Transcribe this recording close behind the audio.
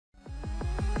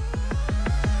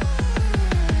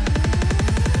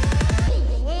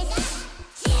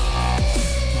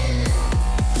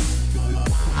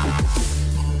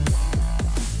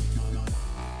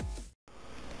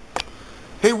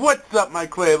Hey, what's up, my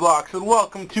clay blocks, and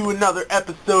welcome to another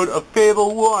episode of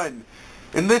Fable 1.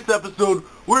 In this episode,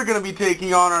 we're going to be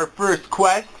taking on our first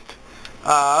quest.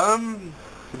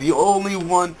 The only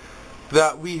one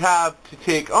that we have to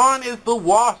take on is the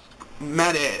Wasp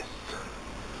Menace.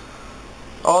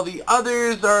 All the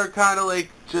others are kind of like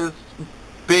just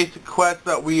basic quests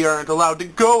that we aren't allowed to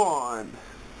go on,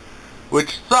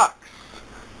 which sucks.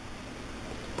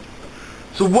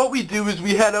 So what we do is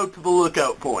we head out to the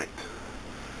lookout point.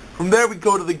 From there we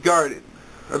go to the garden,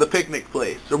 or the picnic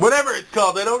place, or whatever it's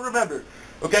called, I don't remember.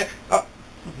 Okay,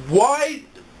 why?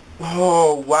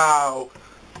 Oh, wow.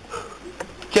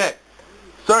 Okay,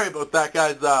 sorry about that,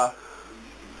 guys.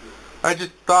 I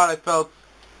just thought I felt...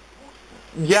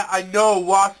 Yeah, I know,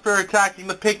 wasps are attacking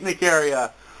the picnic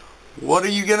area. What are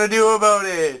you gonna do about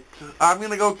it? I'm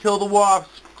gonna go kill the wasp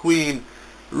queen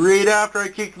right after I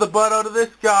kick the butt out of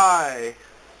this guy.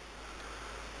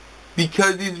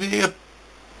 Because he's being a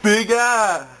big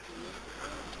ass.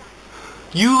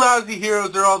 You lousy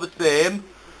heroes are all the same.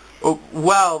 Oh,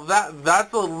 well,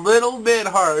 that's a little bit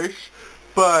harsh,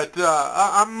 but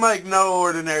I'm like no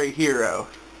ordinary hero.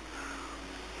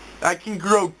 I can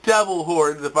grow devil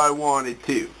horns if I wanted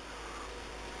to.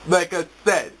 Like I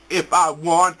said, if I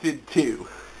wanted to.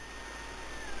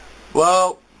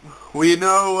 Well, we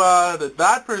know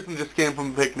that person just came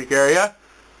from the picnic area.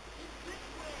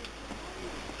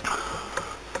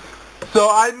 So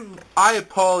I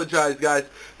apologize, guys.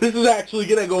 This is actually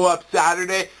gonna go up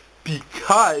Saturday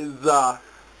because I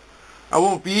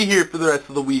won't be here for the rest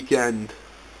of the weekend.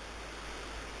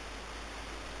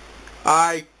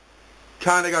 I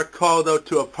kind of got called out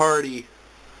to a party,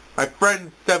 my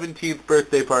friend's 17th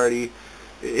birthday party.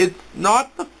 It's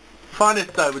not the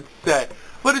funnest, I would say,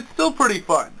 but it's still pretty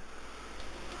fun.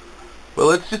 Well,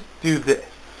 let's just do this.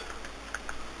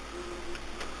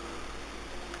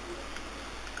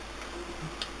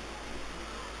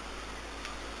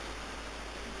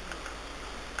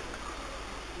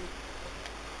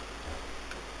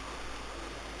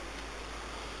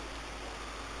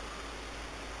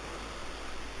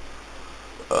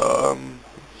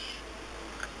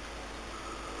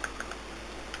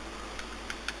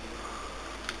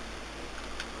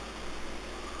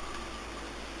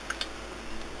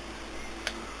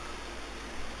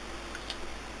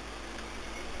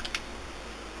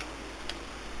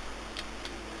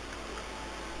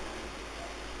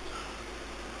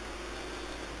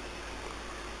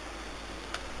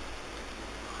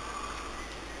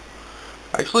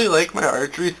 I actually like my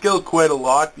archery skill quite a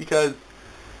lot because it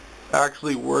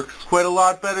actually works quite a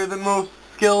lot better than most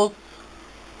skills.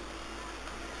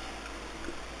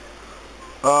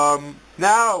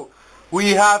 Now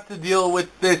we have to deal with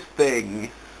this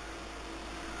thing.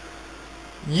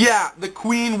 Yeah, the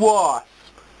Queen Wasp.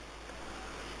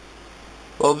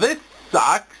 Well, this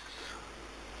sucks.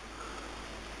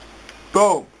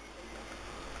 Boom.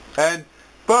 And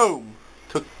boom.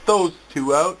 Took those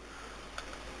two out.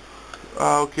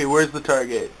 Okay, where's the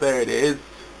target? There it is.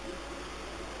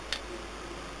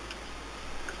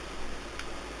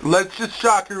 Let's just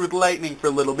shock her with lightning for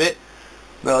a little bit.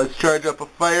 Now let's charge up a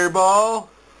fireball.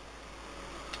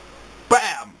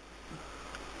 Bam!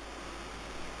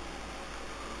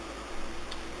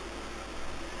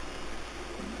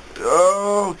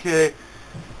 Okay.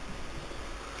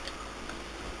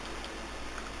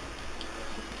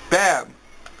 Bam!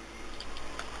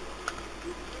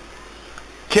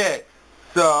 Okay.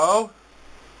 So,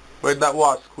 where'd that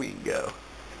wasp queen go?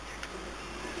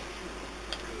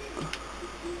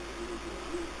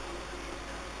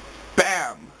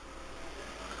 Bam!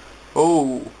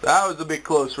 Oh, that was a bit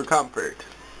close for comfort.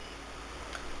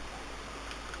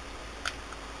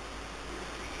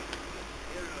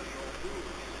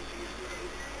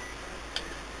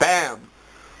 Bam!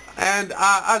 And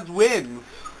as wins.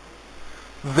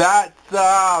 That's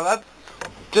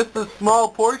just a small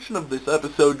portion of this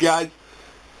episode, guys.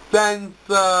 Since,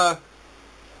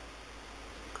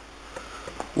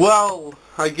 well,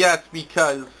 I guess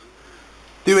because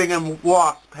doing a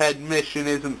wasp head mission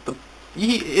isn't the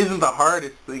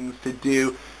hardest things to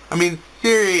do. I mean,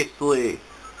 seriously.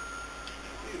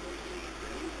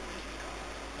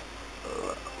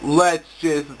 Let's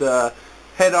just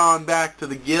head on back to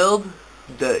the guild,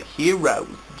 the Heroes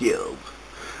Guild,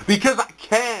 because I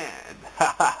can.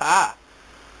 Ha ha ha.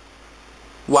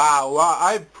 Wow,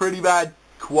 I have pretty bad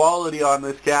quality on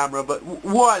this camera, but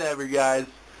whatever, guys.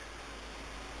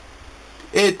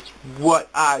 It's what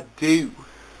I do.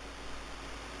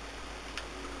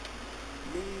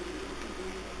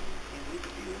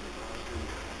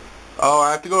 Oh,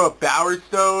 I have to go to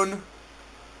Bowerstone?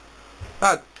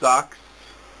 That sucks.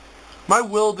 My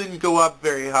will didn't go up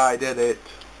very high, did it?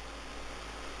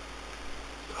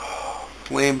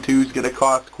 Flame 2 is going to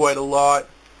cost quite a lot.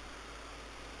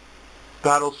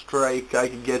 Battle Strike, I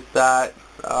can get that.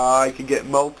 I can get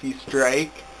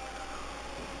Multi-Strike.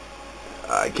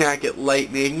 I can't get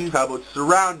Lightning. How about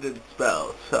Surrounded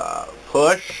spells?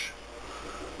 Push.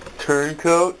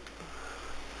 Turncoat.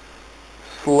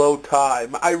 Slow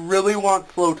Time. I really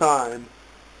want Slow Time.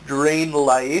 Drain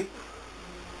Life.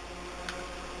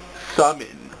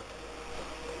 Summon.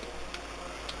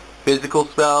 Physical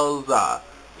spells,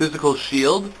 Physical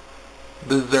Shield,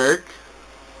 Berserk,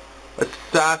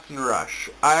 Assassin Rush.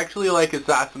 I actually like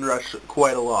Assassin Rush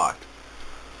quite a lot.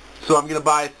 So I'm going to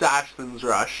buy Assassin's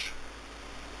Rush.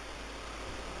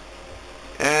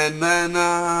 And then,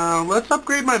 let's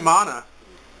upgrade my mana.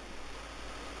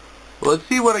 Let's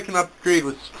see what I can upgrade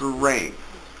with Strength.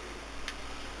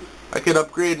 I could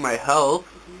upgrade my health.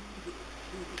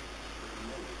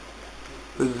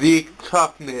 Physique,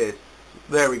 Toughness.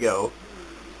 There we go.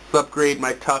 Let's upgrade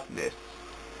my Toughness.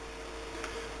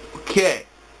 Okay,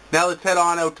 now let's head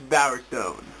on out to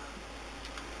Bowerstone.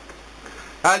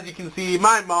 As you can see,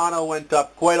 my mana went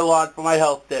up quite a lot, but my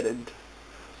health didn't.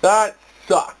 That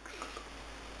sucks.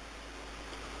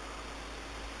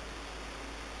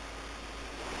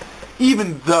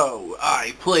 Even though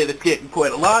I play this game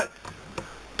quite a lot,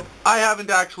 I haven't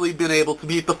actually been able to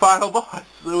beat the final boss,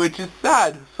 which is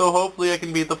sad. So hopefully I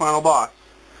can beat the final boss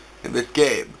in this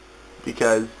game,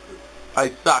 because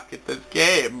I suck at this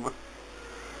game.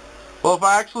 Well, if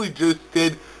I actually just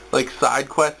did like side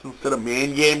quests instead of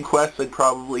main game quests, I'd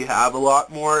probably have a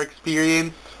lot more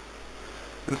experience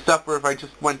and stuff, where if I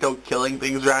just went out killing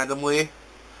things randomly,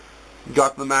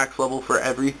 got the max level for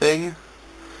everything.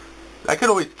 I could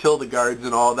always kill the guards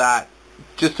and all that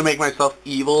just to make myself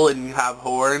evil and have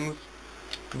horns,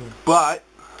 but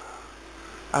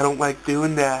I don't like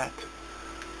doing that.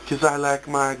 Because I like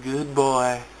my good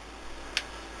boy.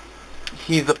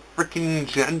 He's a freaking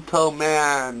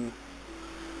gentleman.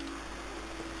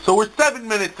 So we're 7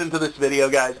 minutes into this video,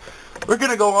 guys. We're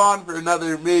going to go on for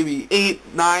another maybe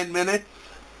 8-9 minutes.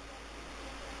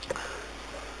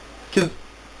 Because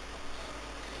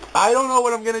I don't know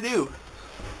what I'm going to do.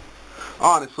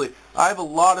 Honestly, I have a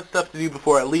lot of stuff to do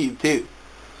before I leave, too.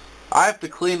 I have to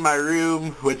clean my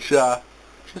room, which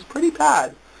is pretty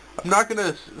bad. I'm not going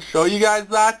to show you guys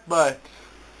that, but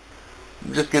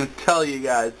I'm just going to tell you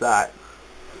guys that.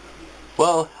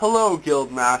 Well, hello,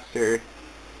 Guildmaster.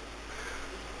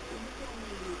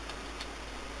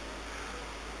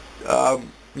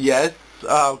 Yes,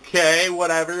 okay,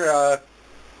 whatever,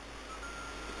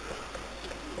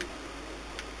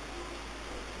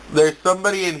 there's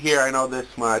somebody in here, I know this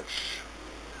much.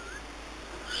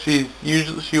 She's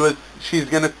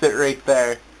gonna sit right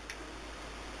there.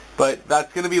 But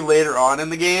that's going to be later on in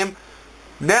the game.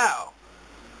 Now,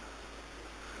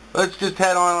 let's just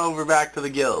head on over back to the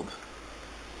guild.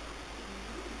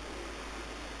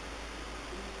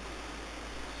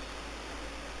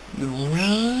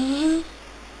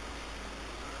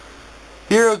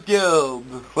 Heroes Guild.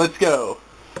 Let's go.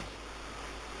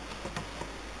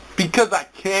 Because I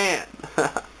can.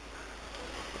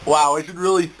 Wow, I should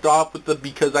really stop with the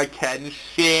because I can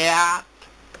shit.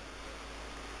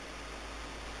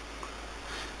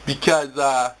 Because,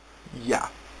 yeah,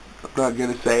 I'm not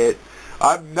going to say it.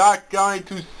 I'm not going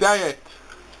to say it.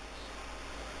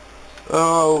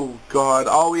 Oh, God.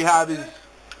 All we have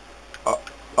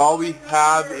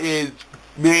is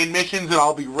main missions, and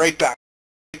I'll be right back.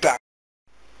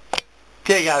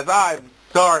 Okay, guys, I'm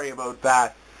sorry about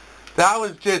that. That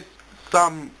was just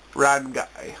some random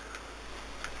guy.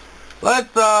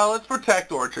 Let's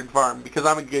protect Orchard Farm, because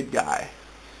I'm a good guy.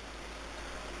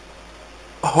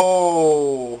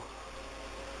 Oh.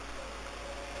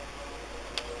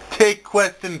 Take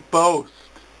quest and boast.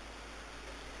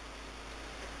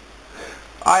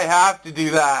 I have to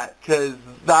do that, because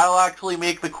that'll actually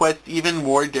make the quest even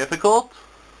more difficult.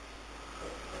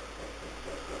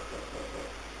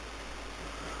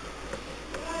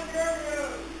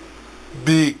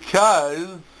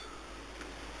 Because...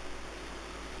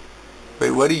 Wait,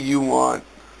 what do you want?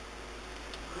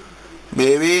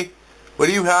 Maybe? What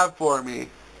do you have for me?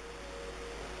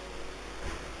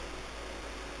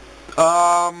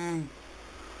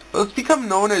 Let's become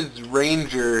known as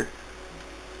Ranger.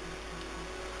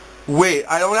 Wait,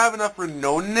 I don't have enough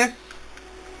renownedness?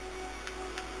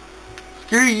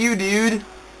 Screw you, dude.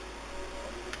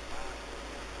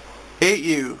 Hate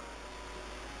you.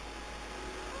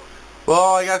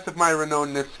 Well, I guess if my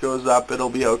renownedness goes up, it'll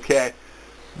be okay.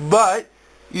 But,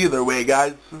 either way,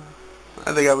 guys,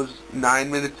 I think I was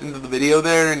 9 minutes into the video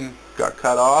there and got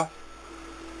cut off.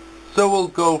 So we'll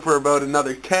go for about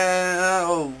another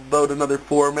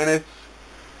 4 minutes.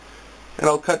 And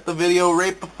I'll cut the video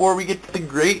right before we get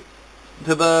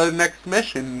to the next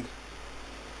mission.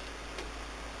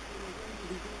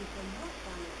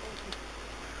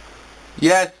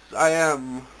 Yes, I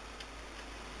am.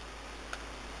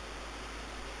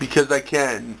 Because I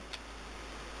can.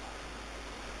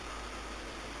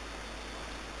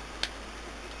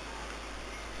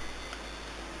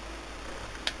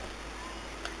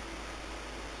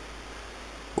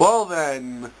 Well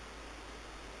then.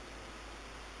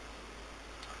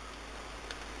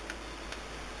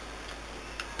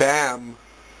 Bam.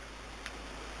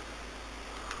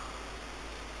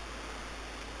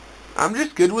 I'm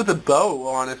just good with a bow,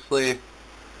 honestly.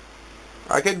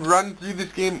 I could run through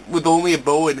this game with only a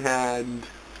bow in hand.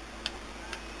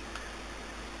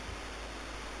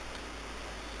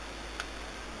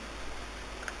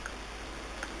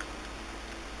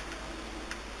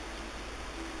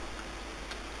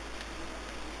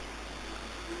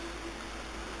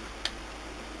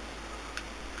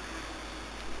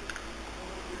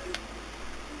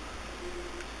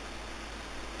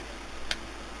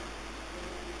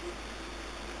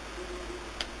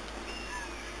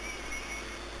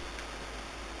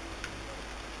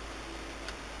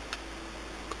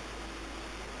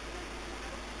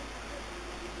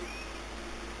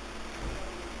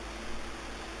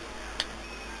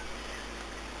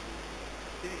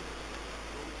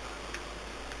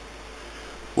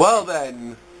 Well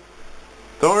then,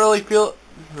 don't really feel,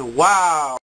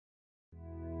 wow.